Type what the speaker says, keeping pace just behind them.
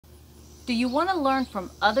Do you want to learn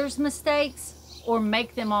from others' mistakes or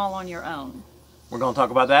make them all on your own? We're going to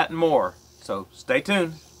talk about that and more, so stay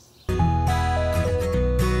tuned.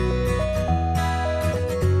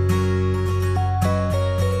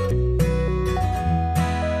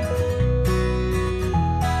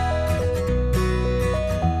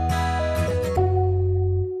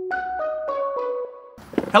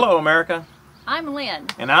 Hello America. I'm Lynn.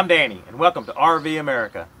 And I'm Danny, and welcome to RV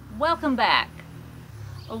America. Welcome back.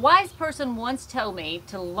 A wise person once told me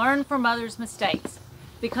to learn from others' mistakes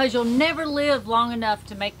because you'll never live long enough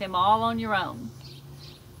to make them all on your own.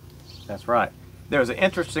 That's right. There's an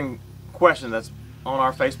interesting question that's on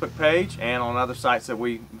our Facebook page and on other sites that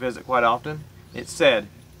we visit quite often. It said,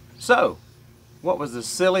 so, what was the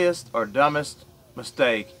silliest or dumbest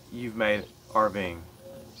mistake you've made RVing?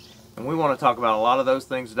 And we want to talk about a lot of those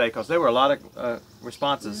things today because there were a lot of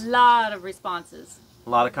responses. A lot of responses. A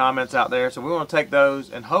lot of comments out there. So we want to take those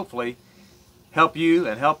and hopefully help you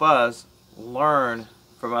and help us learn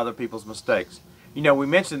from other people's mistakes. You know, we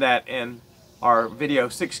mentioned that in our video,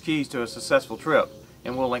 6 Keys to a Successful Trip.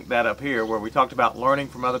 And we'll link that up here where we talked about learning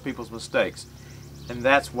from other people's mistakes. And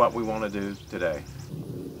that's what we want to do today.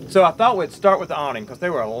 So I thought we'd start with the awning because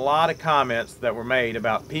there were a lot of comments that were made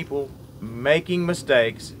about people making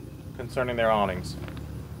mistakes concerning their awnings.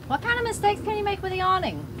 What kind of mistakes can you make with the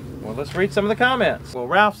awning? Well, let's read some of the comments. Well,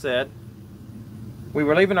 Ralph said, we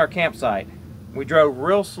were leaving our campsite. We drove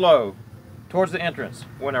real slow towards the entrance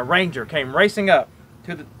when a ranger came racing up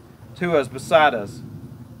to us beside us.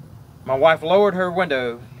 My wife lowered her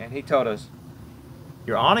window and he told us,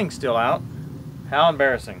 your awning's still out. How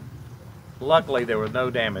embarrassing. Luckily, there was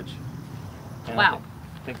no damage. And wow.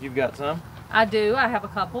 I think you've got some? I do. I have a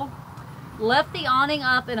couple. Left the awning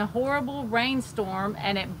up in a horrible rainstorm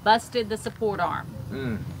and it busted the support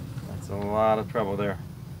arm. That's a lot of trouble there.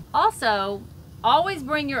 Also, always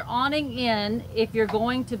bring your awning in if you're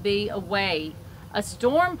going to be away. A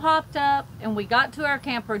storm popped up and we got to our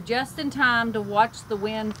camper just in time to watch the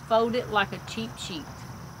wind fold it like a cheap sheet.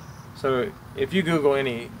 So if you Google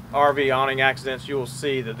any RV awning accidents, you will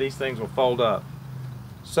see that these things will fold up.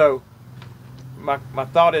 So my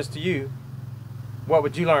thought is to you, what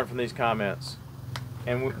would you learn from these comments?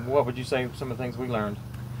 And what would you say some of the things we learned?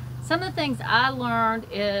 Some of the things I learned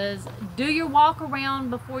is do your walk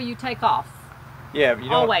around before you take off. Yeah, you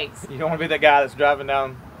don't, always. You don't want to be that guy that's driving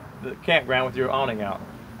down the campground with your awning out.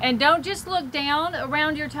 And don't just look down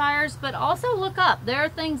around your tires, but also look up. There are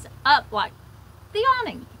things up like the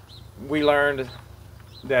awning. We learned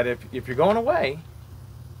that if you're going away,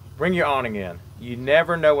 bring your awning in. You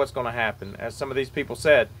never know what's going to happen. As some of these people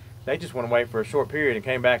said, they just went away for a short period and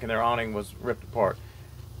came back and their awning was ripped apart.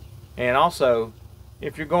 And also,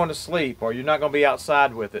 if you're going to sleep or you're not going to be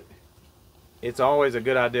outside with it, it's always a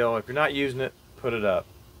good idea. If you're not using it, put it up.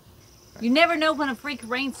 You never know when a freak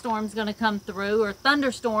rainstorm is going to come through or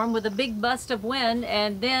thunderstorm with a big bust of wind,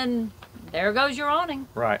 and then there goes your awning.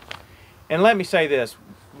 Right. And let me say this.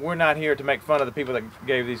 We're not here to make fun of the people that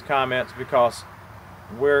gave these comments because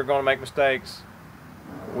we're going to make mistakes.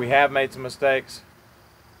 We have made some mistakes.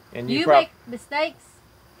 And you make mistakes?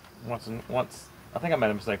 Once. I think I made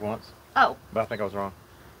a mistake once. Oh. But I think I was wrong.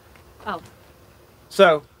 Oh.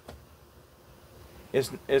 So,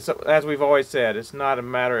 it's as we've always said, it's not a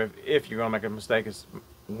matter of if you're going to make a mistake, it's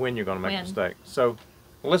when you're going to make a mistake. So,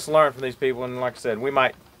 let's learn from these people, and like I said, we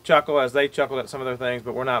might chuckle as they chuckle at some of their things,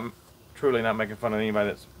 but we're truly not making fun of anybody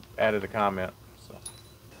that's added a comment. So.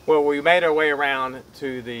 Well, we made our way around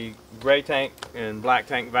to the gray tank and black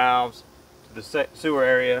tank valves, to the sewer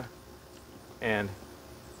area, and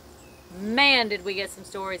man, did we get some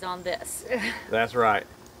stories on this. That's right.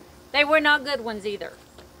 They were not good ones either.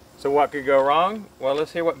 So what could go wrong? Well,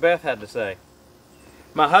 let's hear what Beth had to say.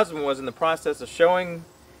 My husband was in the process of showing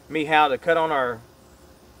me how to cut on our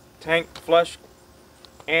tank flush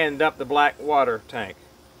and dump the black water tank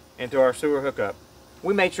into our sewer hookup.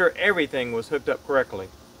 We made sure everything was hooked up correctly.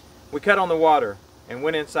 We cut on the water and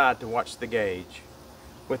went inside to watch the gauge.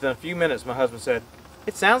 Within a few minutes, my husband said,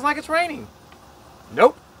 "It sounds like it's raining."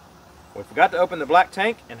 Nope. We forgot to open the black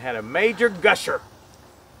tank and had a major gusher.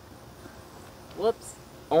 Whoops.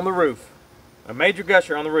 On the roof. A major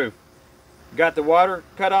gusher on the roof. Got the water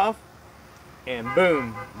cut off, and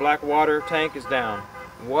boom, black water tank is down.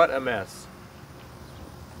 What a mess.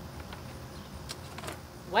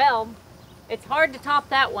 Well, it's hard to top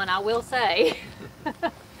that one, I will say.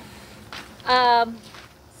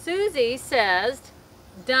 Susie says,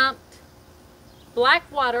 dumped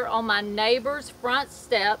black water on my neighbor's front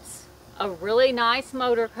steps, a really nice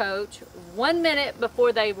motor coach, 1 minute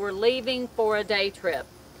before they were leaving for a day trip.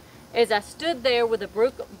 As I stood there with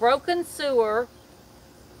a broken sewer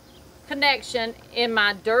connection in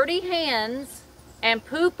my dirty hands and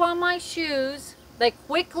poop on my shoes, they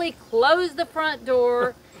quickly closed the front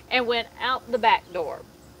door and went out the back door.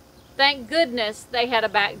 Thank goodness they had a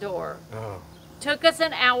back door. Oh. Took us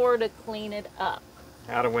an hour to clean it up.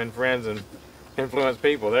 How to win friends and influence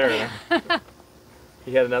people there.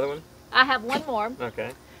 You had another one? I have one more.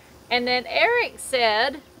 Okay. And then Eric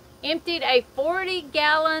said, emptied a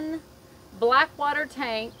 40-gallon Blackwater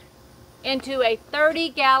tank into a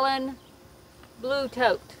 30-gallon blue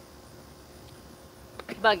tote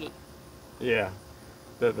buggy. Yeah.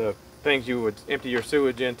 The things you would empty your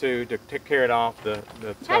sewage into to carry it off the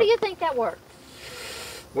How do you think that worked?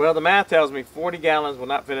 Well, the math tells me 40 gallons will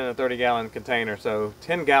not fit in a 30-gallon container, so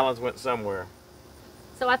 10 gallons went somewhere.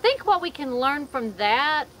 So I think what we can learn from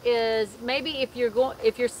that is maybe if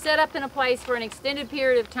you're set up in a place for an extended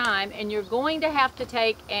period of time and you're going to have to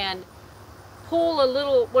take and pull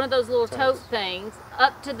one of those little tote things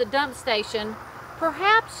up to the dump station,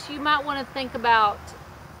 perhaps you might want to think about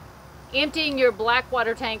emptying your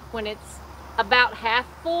Blackwater tank when it's about half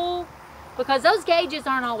full, because those gauges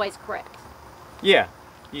aren't always correct. Yeah,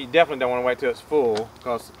 you definitely don't want to wait till it's full,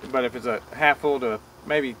 but if it's a half full to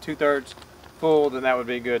maybe 2/3 full, then that would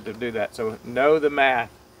be good to do that. So know the math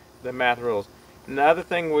rules. Another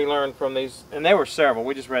thing we learned from these, and there were several,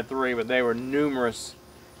 we just read 3, but they were numerous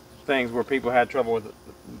things where people had trouble with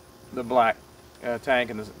the black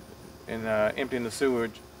tank and emptying the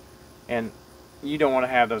sewage, and you don't want to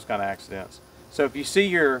have those kind of accidents. So if you see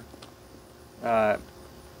your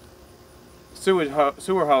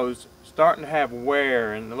sewer hose starting to have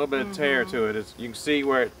wear and a little bit of tear to it, you can see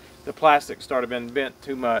where the plastic started being bent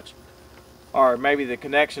too much, or maybe the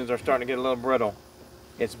connections are starting to get a little brittle.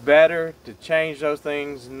 It's better to change those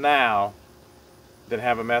things now than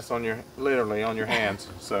have a mess on literally on your hands.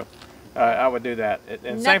 So I would do that.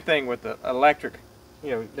 And same thing with the electric.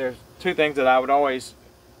 There's 2 things that I would always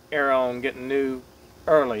err on getting new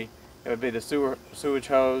early. It would be the sewage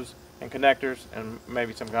hose and connectors, and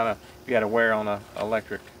maybe some kind of, if you had a wear on an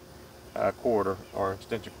electric cord or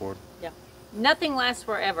extension cord. Yeah. Nothing lasts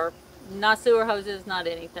forever. Not sewer hoses, not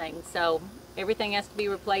anything. So everything has to be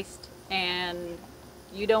replaced, and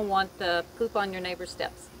you don't want the poop on your neighbor's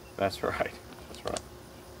steps. That's right. That's right.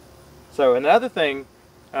 So another thing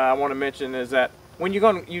I want to mention is that when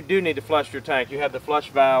you do need to flush your tank. You have the flush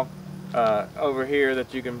valve over here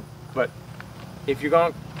that you can, but if you're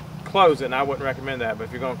going to close it, and I wouldn't recommend that, but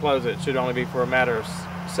if you're going to close it, it should only be for a matter of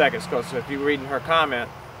seconds, because if you read in her comment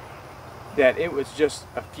that it was just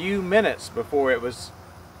a few minutes before it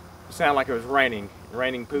sounded like it was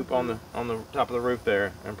raining poop on the top of the roof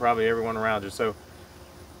there, and probably everyone around you. So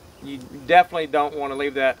you definitely don't want to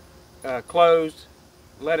leave that closed.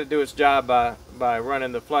 Let it do its job by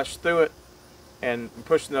running the flush through it and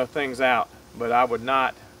pushing those things out, but I would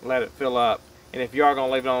not let it fill up. And if you are going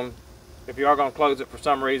to leave it on, if you are going to close it for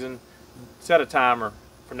some reason, set a timer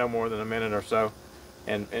for no more than a minute or so,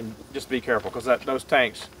 and just be careful, because those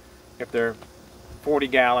tanks, if they're 40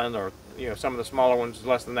 gallon or some of the smaller ones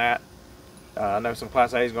less than that, I know some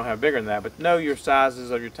Class A is going to have bigger than that, but know your sizes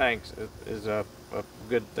of your tanks is a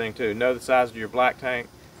good thing too. Know the size of your black tank,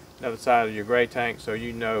 know the size of your gray tank, so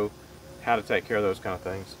you know how to take care of those kind of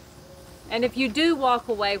things. And if you do walk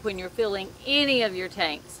away when you're filling any of your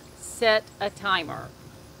tanks, set a timer.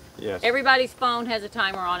 Yes. Everybody's phone has a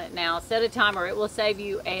timer on it now. Set a timer. It will save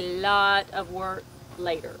you a lot of work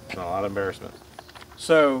later. A lot of embarrassment.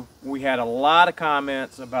 So we had a lot of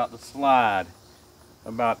comments about the slide,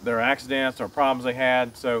 about their accidents or problems they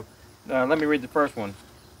had. So let me read the first one.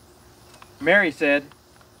 Mary said,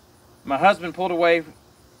 my husband pulled away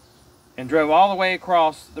and drove all the way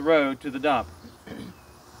across the road to the dump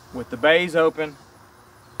with the bays open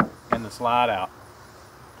and the slide out.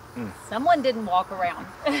 Someone didn't walk around.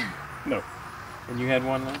 No. And you had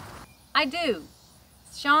one, Lynn? I do.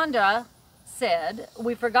 Shonda said,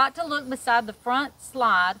 we forgot to look beside the front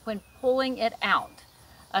slide when pulling it out.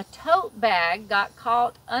 A tote bag got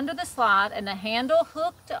caught under the slide and the handle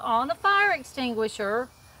hooked on a fire extinguisher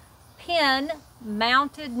pin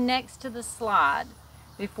mounted next to the slide.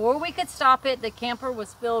 Before we could stop it, the camper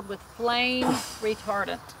was filled with flame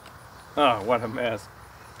retardant. Oh, what a mess.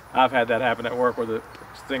 I've had that happen at work where the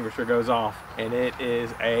extinguisher goes off, and it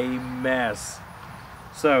is a mess.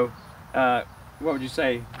 So, what would you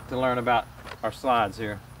say to learn about our slides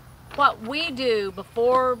here? What we do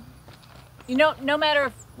before, no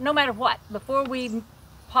matter what, before we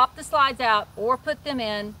pop the slides out or put them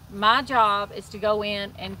in, my job is to go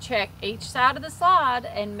in and check each side of the slide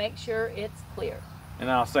and make sure it's clear.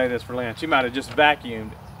 And I'll say this for Lynn, she might have just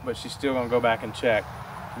vacuumed, but she's still going to go back and check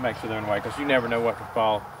to make sure they're in the way, because you never know what could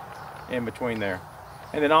fall in between there.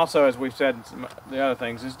 And then also, as we've said, the other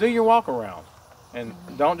things is do your walk around. And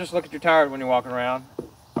don't just look at your tires when you're walking around,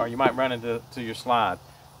 or you might run into your slide.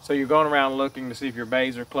 So you're going around looking to see if your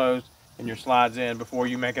bays are closed and your slide's in before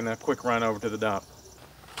you making a quick run over to the dump.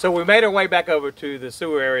 So we made our way back over to the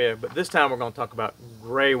sewer area, but this time we're going to talk about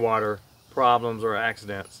gray water problems or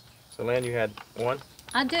accidents. So Lynn, you had one?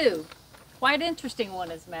 I do. Quite interesting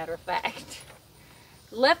one, as a matter of fact.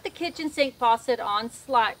 Left the kitchen sink faucet on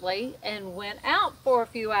slightly and went out for a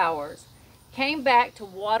few hours. Came back to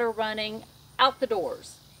water running out the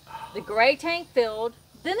doors. The gray tank filled,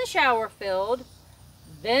 then the shower filled,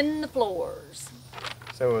 then the floors.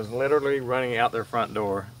 So it was literally running out their front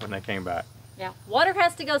door when they came back. Yeah, water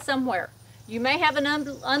has to go somewhere. You may have an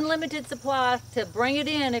unlimited supply to bring it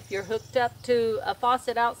in if you're hooked up to a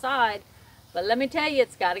faucet outside, but let me tell you,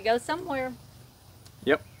 it's got to go somewhere.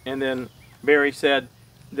 Yep, and then Barry said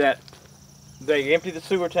that they emptied the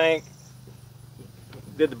sewer tank,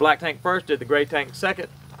 did the black tank first, did the gray tank second,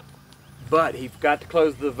 but he forgot to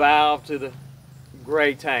close the valve to the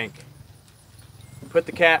gray tank. Put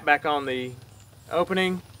the cap back on the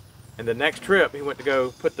opening, and the next trip he went to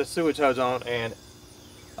go put the sewage hose on and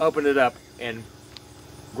opened it up, and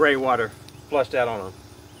gray water flushed out on him.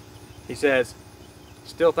 He says,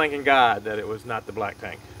 still thanking God that it was not the black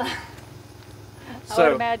tank. I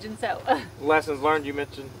would imagine so. Lessons learned, you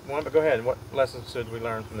mentioned one, but go ahead. What lessons should we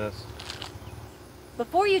learn from this?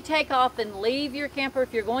 Before you take off and leave your camper,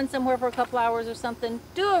 if you're going somewhere for a couple hours or something,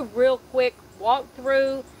 do a real quick walk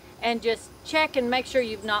through and just check and make sure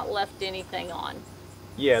you've not left anything on.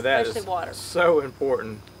 Yeah, that especially is water. So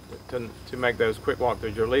important to make those quick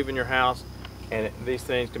walkthroughs. You're leaving your house, and these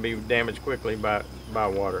things can be damaged quickly by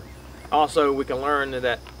water. Also, we can learn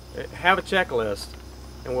that have a checklist,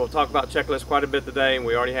 and we'll talk about checklists quite a bit today, and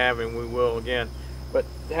we already have, and we will again. But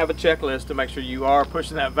have a checklist to make sure you are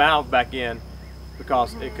pushing that valve back in,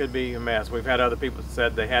 because it could be a mess. We've had other people that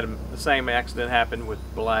said they had the same accident happen with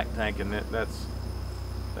black tank, and that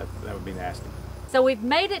would be nasty. So we've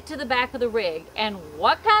made it to the back of the rig, and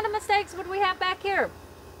what kind of mistakes would we have back here?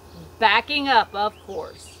 Backing up, of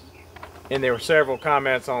course. And there were several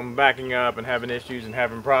comments on backing up and having issues and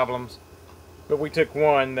having problems, but we took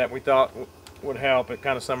one that we thought would help. It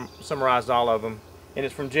kind of summarized all of them, and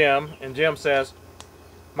it's from Jim. And Jim says,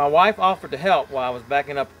 my wife offered to help while I was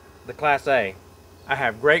backing up the Class A. I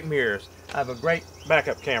have great mirrors. I have a great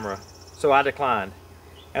backup camera, so I declined.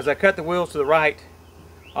 As I cut the wheels to the right,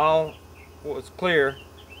 all was clear.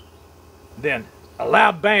 Then a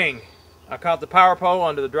loud bang. I caught the power pole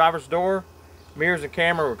under the driver's door. Mirrors and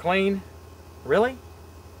camera were clean. Really?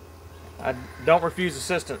 I don't refuse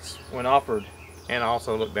assistance when offered, and I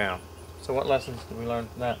also look down. So what lessons did we learn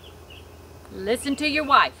from that? Listen to your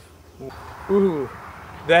wife. Ooh,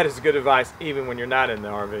 that is good advice even when you're not in the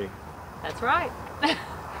RV. That's right.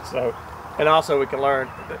 So, and also we can learn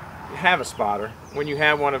that have a spotter. When you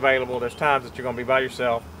have one available, there's times that you're going to be by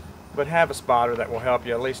yourself, but have a spotter that will help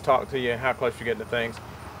you, at least talk to you how close you're getting to things,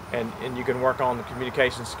 and you can work on the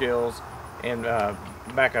communication skills and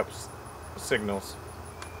backup signals.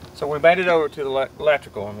 So we made it over to the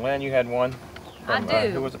electrical, and Lynn, you had one from, I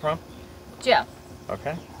do. Who was it from? Jeff.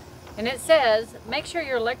 Okay. And it says, make sure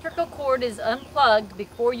your electrical cord is unplugged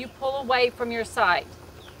before you pull away from your site.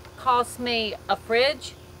 Cost me a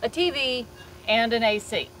fridge, a TV, and an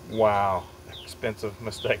AC. Wow, expensive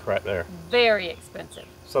mistake right there. Very expensive.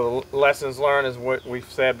 So the lessons learned is what we've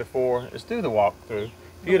said before, is do the walkthrough.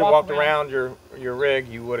 If you'd have walked around your rig,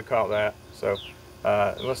 you would have caught that. So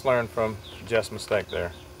let's learn from Jeff's mistake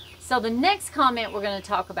there. So the next comment we're going to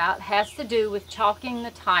talk about has to do with chalking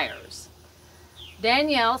the tires.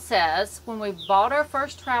 Danielle says, when we bought our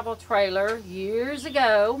first travel trailer years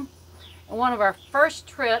ago, on one of our first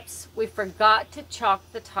trips, we forgot to chalk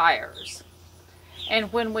the tires.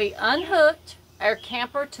 And when we unhooked, our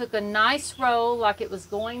camper took a nice roll like it was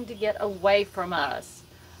going to get away from us.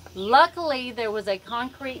 Luckily, there was a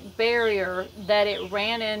concrete barrier that it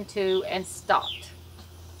ran into and stopped.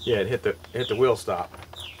 Yeah, it hit the wheel stop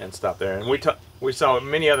and stopped there. And we saw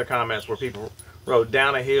many other comments where people rode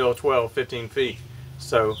down a hill 12, 15 feet.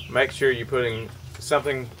 So make sure you're putting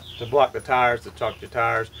something to block the tires, to chalk your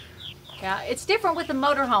tires. Yeah, it's different with the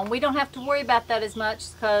motorhome. We don't have to worry about that as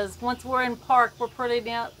much because once we're in park, we're pretty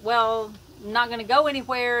well not going to go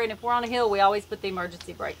anywhere, and if we're on a hill, we always put the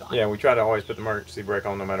emergency brake on. Yeah, we try to always put the emergency brake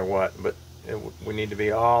on no matter what, but we need to be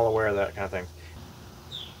all aware of that kind of thing.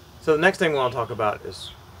 So the next thing we want to talk about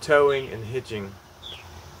is towing and hitching.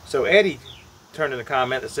 So Eddie turned in a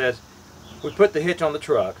comment that says, we put the hitch on the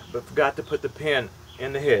truck, but forgot to put the pin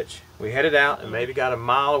in the hitch. We headed out and maybe got a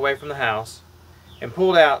mile away from the house and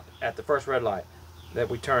pulled out at the first red light that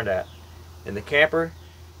we turned at. And the camper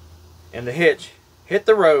and the hitch hit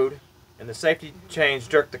the road, and the safety chains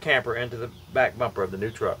jerked the camper into the back bumper of the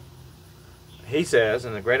new truck. He says,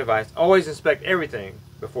 and the great advice, always inspect everything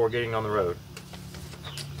before getting on the road.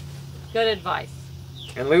 Good advice.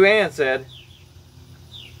 And Lou Ann said,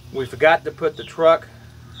 we forgot to put the truck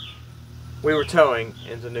we were towing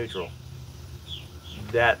into neutral.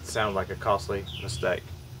 That sounds like a costly mistake.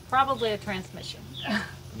 Probably a transmission.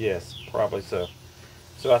 Yes, probably so.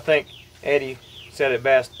 So I think Eddie said it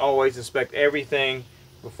best, always inspect everything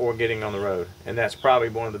before getting on the road. And that's probably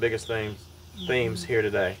one of the biggest themes here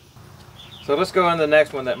today. So let's go on to the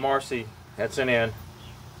next one that Marcy had sent in.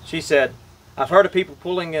 She said, I've heard of people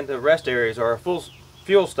pulling into rest areas or a full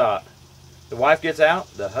fuel stop. The wife gets out,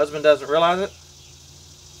 the husband doesn't realize it,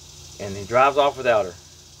 and he drives off without her.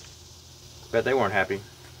 Bet they weren't happy.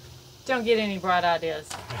 Don't get any bright ideas.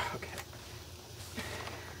 Okay.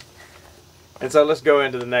 And so let's go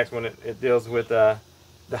into the next one. It deals with the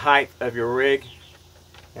height of your rig.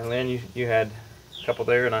 And Lynn, you had a couple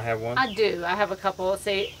there, and I have one. I do. I have a couple. Let's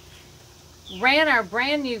see. Ran our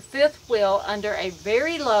brand new fifth wheel under a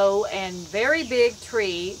very low and very big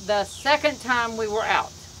tree the second time we were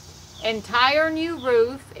out. Entire new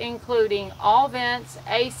roof, including all vents,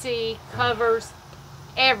 AC, covers,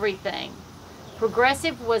 everything.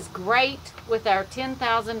 Progressive was great with our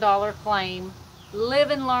 $10,000 claim. Live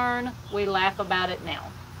and learn. We laugh about it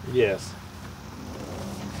now. Yes.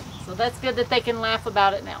 So that's good that they can laugh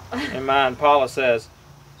about it now. And mine, Paula says,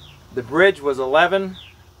 the bridge was 11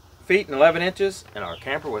 feet and 11 inches, and our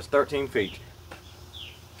camper was 13 feet.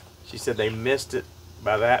 She said they missed it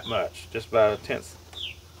by that much, just by a tenth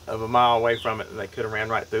of a mile away from it, and they could have ran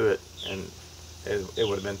right through it, and it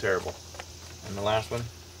would have been terrible. And the last one?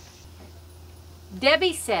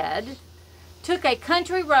 Debbie said, took a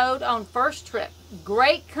country road on first trip.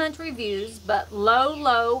 Great country views, but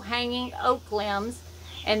low hanging oak limbs.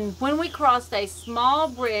 And when we crossed a small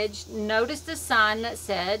bridge, noticed a sign that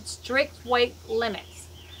said strict weight limits.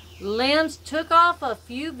 Limbs took off a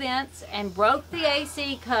few vents and broke the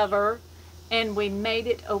AC cover, and we made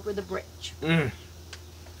it over the bridge.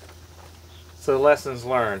 So lessons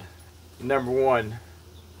learned. Number one,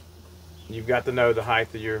 you've got to know the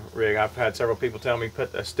height of your rig. I've had several people tell me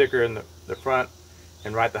put a sticker in the front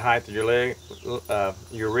and write the height of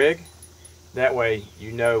your rig. That way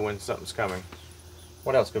you know when something's coming.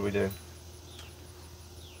 What else could we do?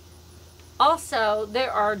 Also,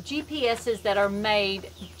 there are GPSs that are made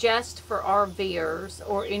just for RVers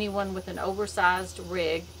or anyone with an oversized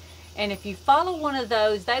rig. And if you follow one of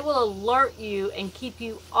those, they will alert you and keep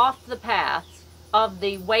you off the path of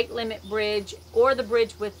the weight limit bridge or the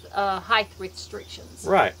bridge with height restrictions.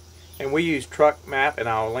 Right. And we use Truck Map, and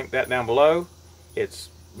I'll link that down below. It's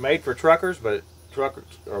made for truckers, but truckers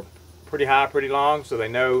are pretty high, pretty long, so they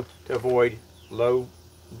know to avoid low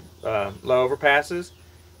overpasses,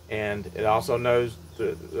 and it also knows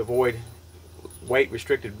to avoid weight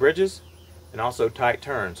restricted bridges and also tight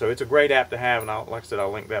turns. So it's a great app to have, and like I said,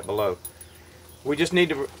 I'll link that below. We just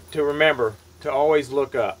need to remember to always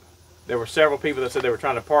look up. There were several people that said they were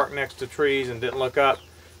trying to park next to trees and didn't look up.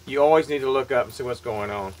 You always need to look up and see what's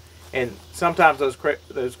going on. And sometimes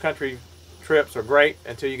those country trips are great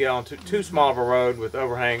until you get on too small of a road with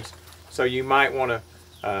overhangs. So you might want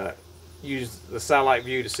to use the satellite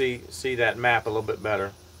view to see that map a little bit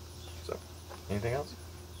better. So, anything else?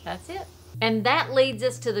 That's it. And that leads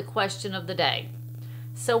us to the question of the day.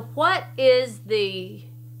 So what is the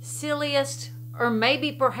silliest, or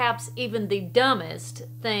maybe perhaps even the dumbest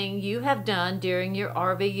thing you have done during your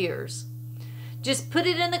RV years? Just put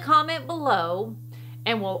it in the comment below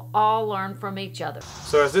and we'll all learn from each other.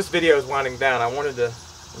 So as this video is winding down, I wanted to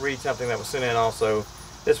read something that was sent in also.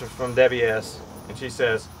 This was from Debbie S. And she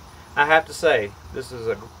says, I have to say, this is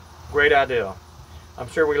a great idea. I'm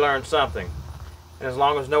sure we learned something. And as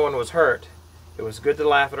long as no one was hurt, it was good to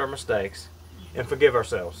laugh at our mistakes and forgive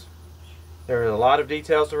ourselves. There are a lot of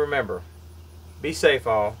details to remember. Be safe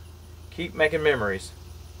all. Keep making memories.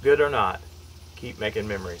 Good or not, keep making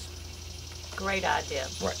memories. Great idea.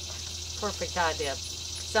 Right. Perfect idea.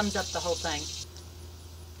 Sums up the whole thing.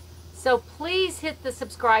 So please hit the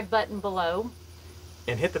subscribe button below.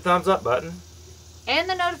 And hit the thumbs up button. And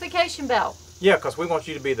the notification bell. Yeah, because we want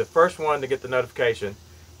you to be the first one to get the notification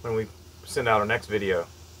when we send out our next video.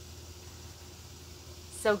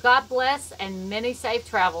 So God bless and many safe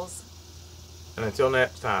travels. And until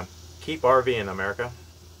next time, keep RVing, America.